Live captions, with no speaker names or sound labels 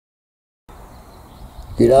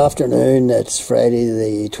Good afternoon, it's Friday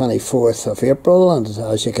the 24th of April, and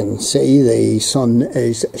as you can see the sun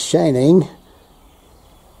is shining.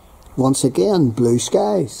 Once again, blue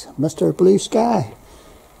skies, Mr. Blue Sky,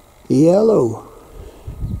 yellow.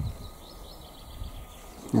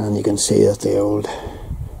 And you can see that the old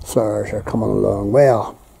flowers are coming along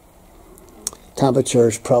well.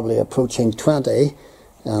 Temperature's probably approaching 20,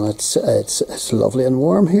 and it's lovely and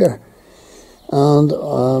warm here. And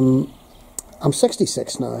I'm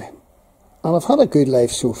 66 now, and I've had a good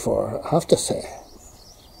life so far, I have to say.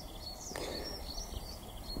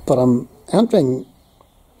 But I'm entering,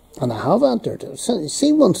 and I have entered.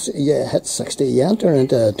 See, once you hit 60, you enter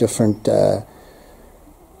into a different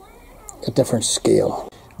scale.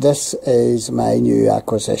 This is my new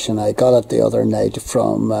acquisition. I got it the other night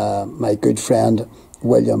from my good friend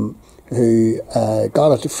William, who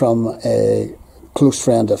got it from a close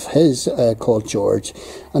friend of his called George,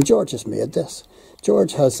 and George has made this.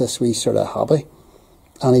 George has this wee sort of hobby,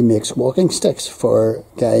 and he makes walking sticks for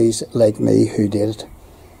guys like me who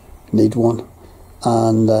need one.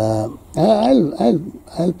 And I'll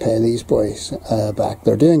pay these boys back.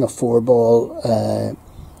 They're doing a 4-ball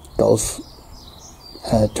golf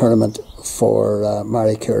tournament for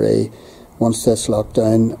Marie Curie once this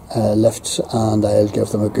lockdown lifts, and I'll give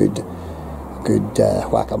them a good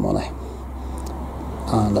whack of money,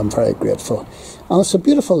 and I'm very grateful. And it's a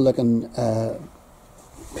beautiful looking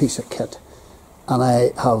piece of kit, and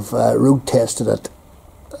I have road tested it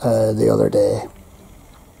the other day,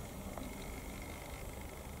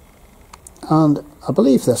 and I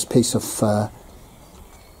believe this piece of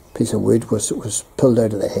wood was pulled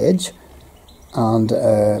out of the hedge and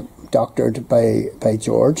doctored by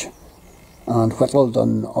George, and whittled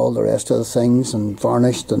and all the rest of the things, and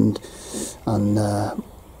varnished and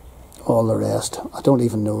all the rest. I don't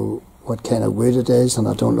even know what kind of wood it is, and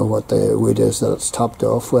I don't know what the wood is that it's topped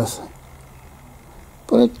off with.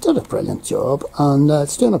 But it did a brilliant job, and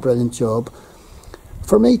it's doing a brilliant job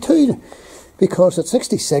for me too, because at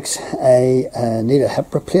 66 I need a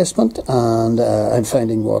hip replacement, and I'm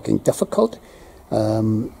finding walking difficult.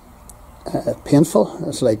 Painful.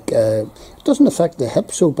 It's like it doesn't affect the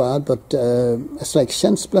hip so bad, but it's like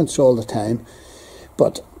shin splints all the time.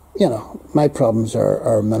 But you know, my problems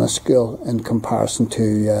are minuscule in comparison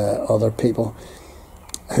to other people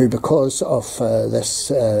who, because of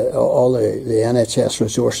this, all the NHS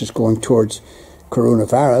resources going towards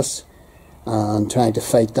coronavirus and trying to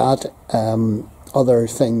fight that, other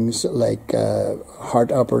things like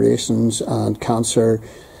heart operations and cancer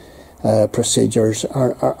procedures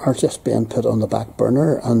are just being put on the back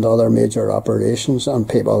burner, and other major operations, and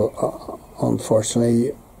people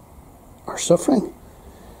unfortunately are suffering,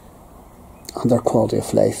 and their quality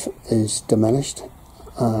of life is diminished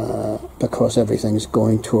because everything's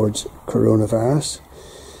going towards coronavirus.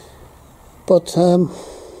 But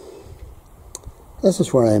this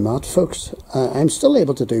is where I'm at, folks. I'm still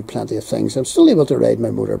able to do plenty of things. I'm still able to ride my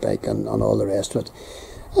motorbike and all the rest of it.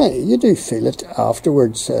 You do feel it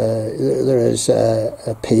afterwards. There is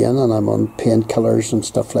a pain, and I'm on painkillers and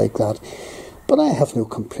stuff like that. But I have no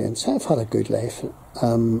complaints. I've had a good life.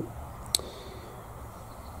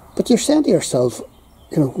 But you're saying to yourself,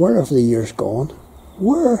 you know, where have the years gone?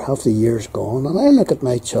 Where have the years gone? And I look at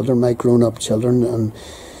my children, my grown-up children, and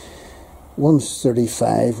one's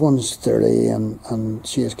 35, one's 30, and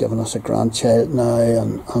she has given us a grandchild now,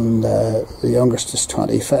 and the youngest is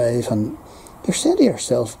 25, and you're saying to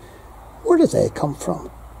yourself, where did they come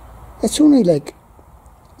from? It's only like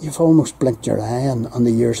you've almost blinked your eye and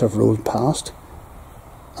the years have rolled past.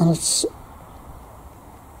 And it's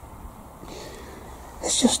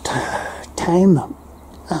just time.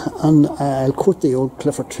 And I'll quote the old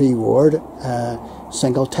Clifford Tree Ward,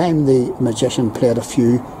 single time the magician played a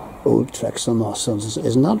few old tricks on us.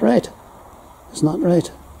 Isn't that right? Isn't that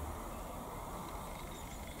right?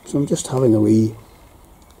 So I'm just having a wee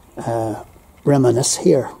reminisce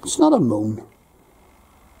here. It's not a moan,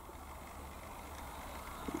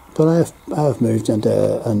 but I have moved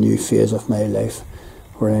into a new phase of my life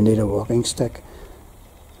where I need a walking stick,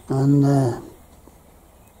 and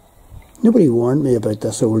nobody warned me about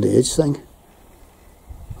this old age thing.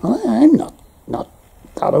 And I'm not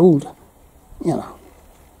that old, you know,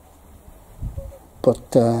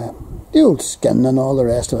 but the old skin and all the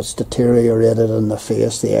rest of it's deteriorated in the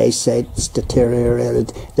face, the eyesight's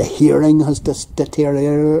deteriorated, the hearing has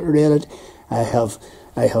deteriorated. I have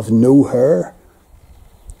no hair.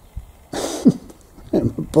 I'm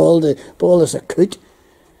bald as a coot.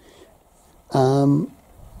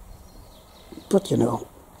 But you know,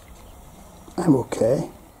 I'm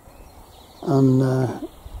okay, and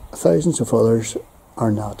thousands of others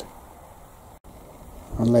are not.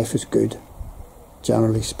 and life is good,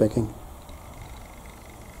 generally speaking.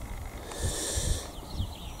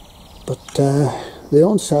 But the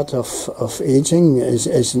onset of ageing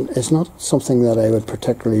is not something that I would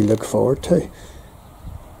particularly look forward to.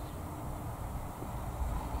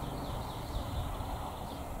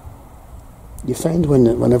 You find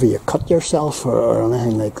whenever you cut yourself or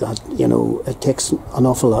anything like that, you know, it takes an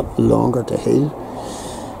awful lot longer to heal,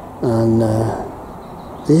 and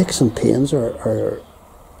the aches and pains are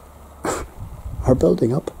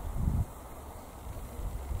building up.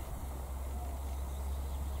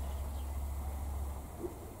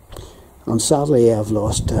 And sadly, I've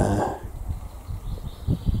lost a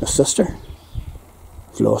sister.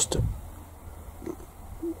 I've lost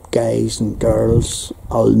guys and girls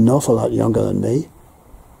an awful lot younger than me.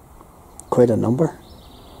 Quite a number.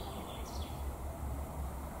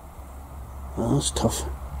 Well, it's tough.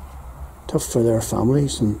 Tough for their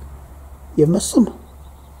families, and you miss them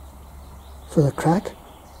for the crack.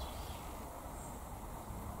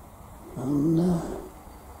 And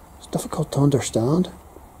it's difficult to understand.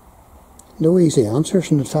 No easy answers,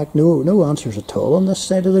 and in fact no answers at all on this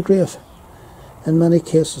side of the grave in many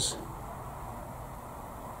cases.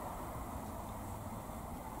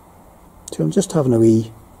 So I'm just having a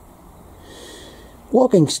wee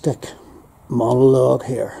walking stick monologue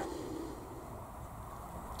here.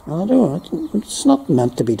 And I don't know, it's not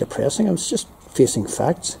meant to be depressing, it's just facing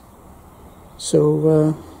facts.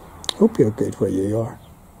 So hope you're good where you are.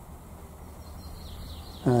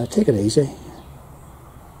 Take it easy.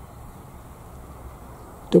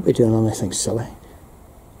 Don't be doing anything silly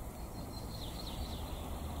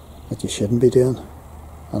that you shouldn't be doing.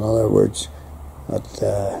 In other words,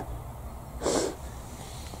 that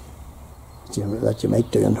you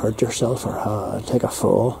might do and hurt yourself or take a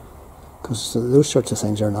fall, because those sorts of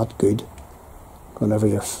things are not good whenever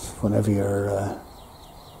you're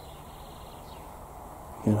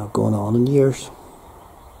you know, going on in years.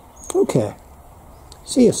 Okay,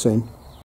 see you soon.